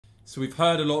So we've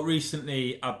heard a lot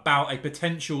recently about a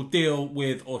potential deal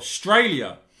with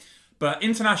Australia. But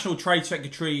International Trade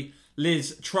Secretary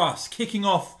Liz Truss kicking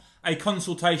off a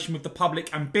consultation with the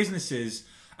public and businesses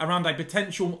around a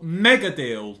potential mega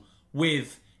deal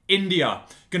with India.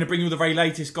 Going to bring you the very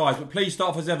latest, guys, but please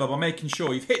start off as ever by making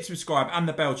sure you've hit subscribe and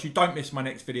the bell so you don't miss my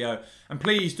next video. And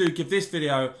please do give this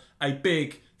video a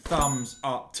big thumbs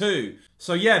up too.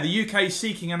 So yeah, the UK is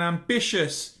seeking an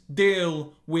ambitious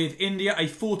deal with India. A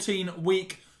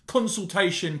 14-week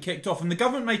consultation kicked off, and the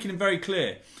government making it very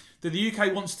clear that the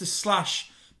UK wants to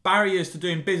slash barriers to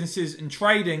doing businesses and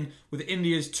trading with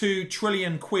India's £2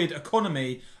 trillion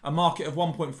economy, a market of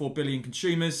 1.4 billion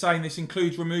consumers, saying this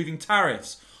includes removing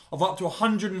tariffs of up to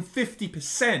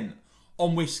 150%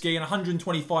 on whiskey and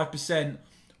 125%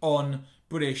 on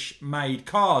British-made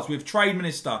cars. With Trade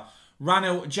Minister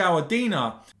Ranil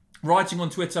Jawadina writing on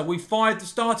Twitter, "We fired the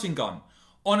starting gun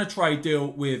on a trade deal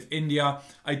with India,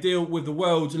 a deal with the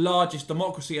world's largest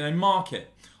democracy and a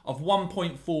market of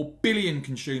 1.4 billion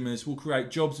consumers will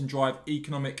create jobs and drive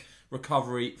economic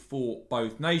recovery for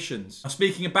both nations." Now,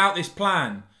 speaking about this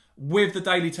plan with the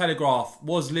Daily Telegraph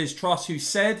was Liz Truss, who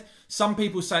said, "Some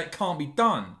people say it can't be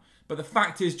done, but the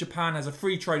fact is Japan has a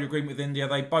free trade agreement with India.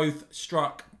 They both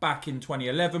struck back in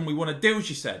 2011. We want a deal,"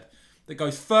 she said, "that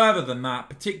goes further than that,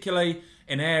 particularly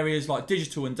in areas like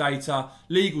digital and data.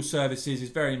 Legal services is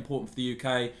very important for the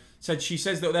UK." She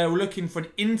says that they were looking for an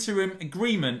interim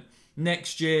agreement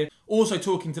next year. Also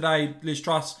talking today, Liz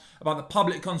Truss, about the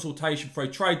public consultation for a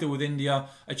trade deal with India,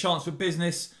 a chance for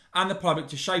business and the public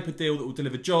to shape a deal that will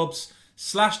deliver jobs,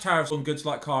 slash tariffs on goods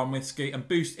like car and whiskey, and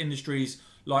boost industries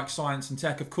like science and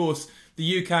tech. Of course, the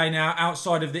UK now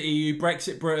outside of the EU,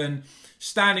 Brexit Britain,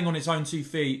 standing on its own 2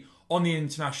 feet on the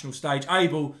international stage,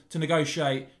 able to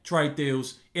negotiate trade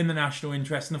deals in the national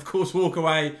interest and, of course, walk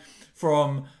away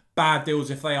from bad deals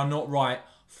if they are not right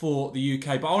for the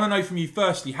UK. But I want to know from you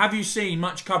firstly, have you seen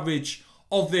much coverage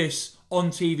of this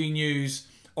on TV news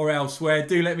or elsewhere?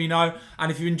 Do let me know.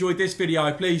 And if you enjoyed this video,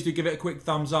 please do give it a quick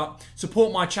thumbs up.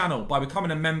 Support my channel by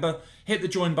becoming a member. Hit the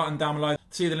join button down below.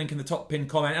 See the link in the top pinned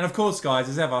comment. And of course, guys,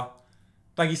 as ever,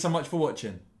 thank you so much for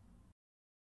watching.